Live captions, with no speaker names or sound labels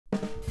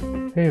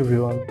Hey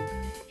everyone,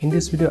 in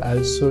this video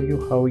I'll show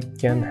you how we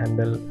can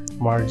handle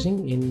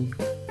merging in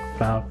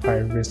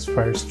Firebase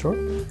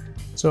Firestore.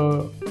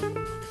 So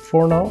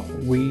for now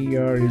we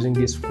are using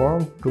this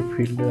form to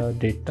fill the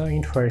data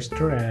in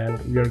Firestore, and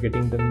we are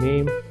getting the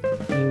name,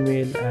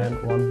 email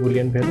and one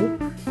boolean value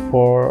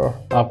for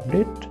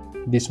update.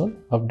 This one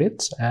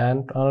updates,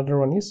 and another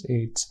one is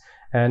age.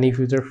 And if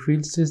user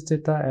fills this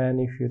data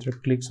and if user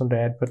clicks on the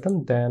add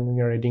button, then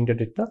we are adding the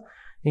data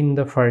in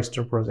the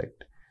Firestore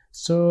project.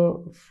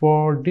 So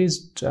for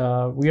this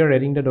we are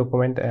adding the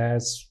document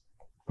as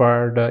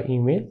per the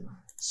email.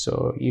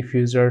 So if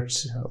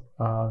users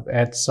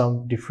add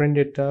some different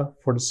data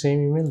for the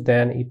same email,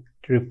 then it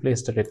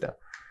replaces the data.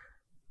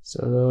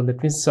 So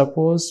let me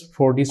suppose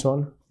for this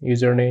one,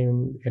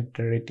 username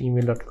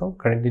 @email.com.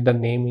 currently the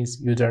name is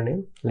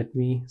username. Let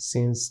me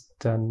change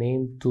the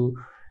name to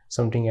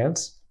something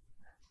else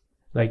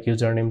like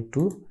username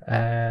 2,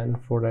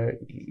 and for the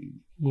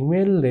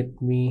email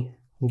let me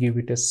give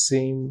it the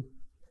same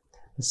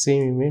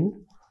email.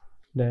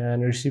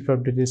 Then receive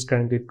update is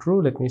currently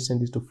true. Let me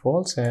send this to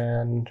false,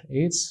 and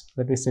age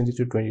let me send it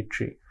to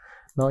 23.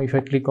 Now if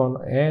I click on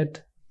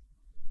add,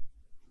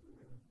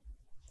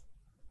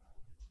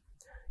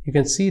 you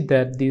can see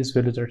that these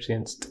values are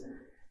changed.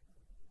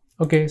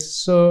 Okay,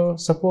 so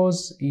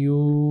suppose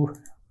you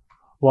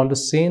want to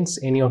change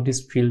any of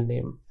this field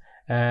name,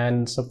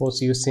 and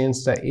suppose you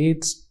change the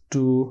age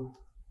to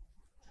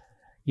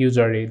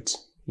user age.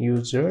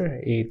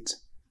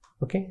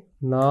 Okay,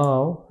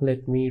 now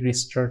let me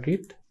restart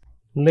it.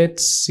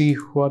 Let's see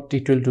what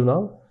it will do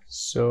now.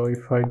 So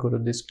if I go to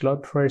this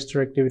Cloud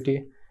Firestore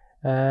activity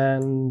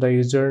and the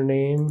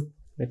username,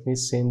 let me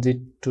change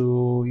it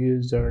to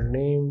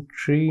username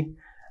 3,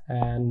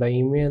 and the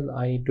email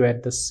I need to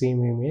add the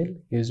same email,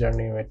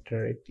 username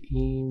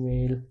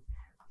 @email.com,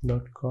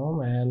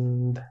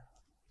 and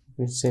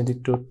we send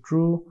it to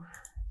true,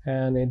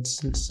 and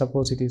it's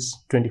suppose it is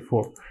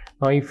 24.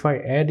 Now if I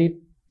add it,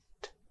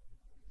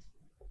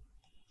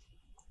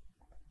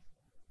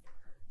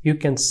 you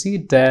can see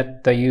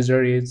that the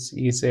user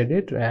is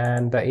added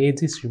and the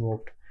age is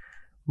removed.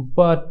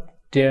 But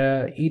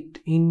it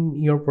in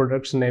your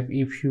production app,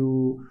 if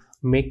you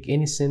make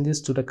any changes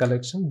to the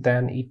collection,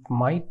 then it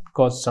might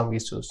cause some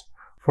issues.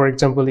 For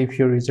example, if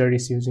your user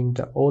is using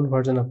the old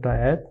version of the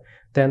app,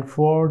 then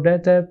for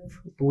that app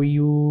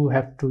you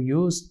have to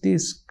use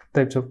these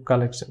types of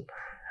collection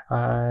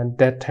and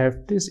that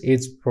have this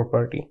age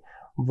property.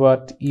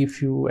 But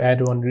if you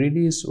add one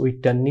release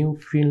with the new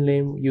field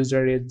name,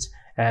 user age,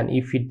 and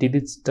if it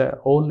deletes the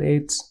old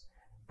age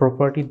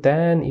property,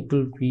 then it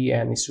will be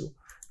an issue.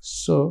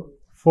 So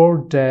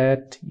for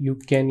that you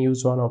can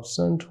use one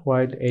option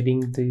while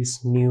adding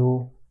this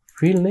new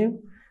field name,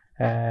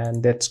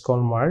 and that's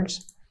called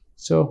merge.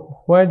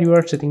 So while you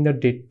are setting the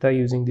data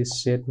using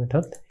this set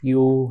method,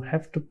 you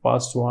have to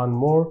pass one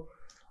more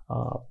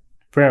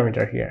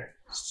parameter here.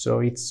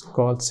 So it's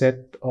called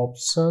set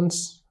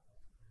options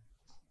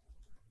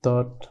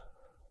dot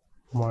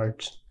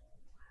merge,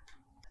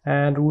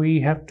 and we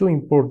have to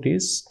import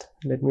this.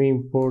 Let me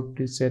import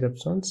this set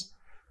options,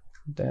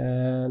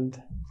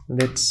 and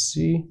let's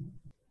see.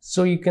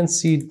 So you can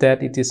see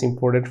that it is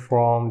imported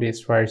from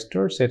this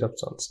Firestore set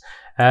options.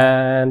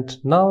 And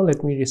now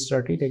let me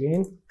restart it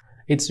again.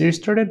 It's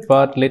restarted,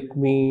 but let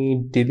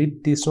me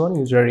delete this one,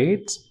 user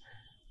age.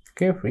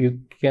 Okay, you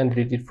can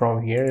delete it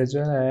from here as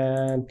well,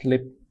 and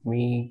let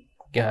me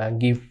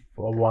give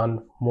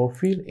one more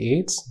field,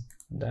 age,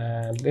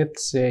 and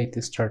let's say it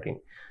is 13.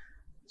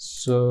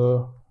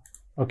 So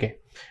okay,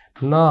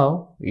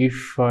 now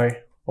if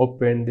I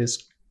open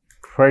this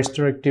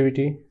Firestore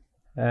activity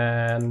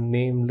and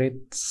name,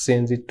 let's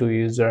change it to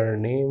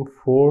username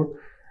 4,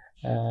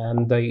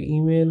 and the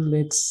email,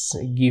 let's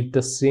give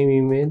the same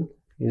email,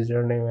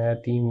 username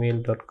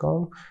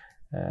 @email.com,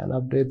 and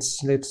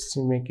updates, let's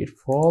make it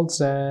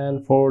false,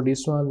 and for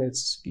this one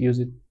let's use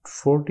it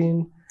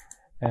 14,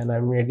 and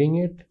I'm adding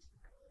it.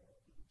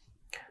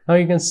 Now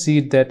you can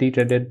see that it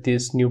added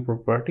this new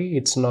property.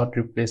 It's not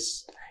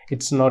replaced,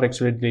 it's not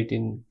actually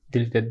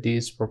deleted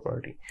this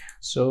property.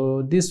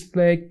 So this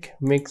flag,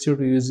 make sure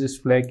to use this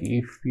flag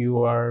if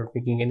you are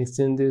making any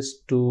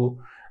changes to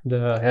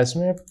the hash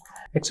map.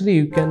 Actually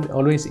you can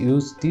always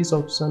use this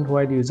option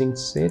while using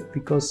set,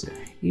 because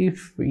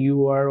if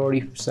you are, or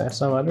if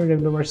some other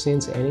developer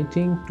sends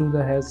anything to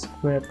the hash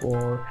map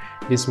or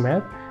this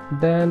map,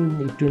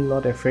 then it will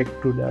not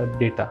affect to the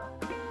data.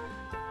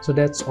 So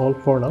that's all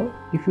for now.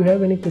 If you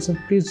have any question,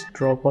 please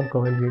drop on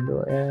comment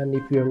below, and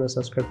if you have not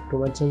subscribed to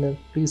my channel,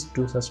 please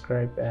do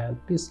subscribe and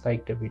please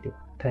like the video.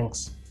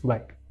 Thanks,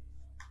 bye.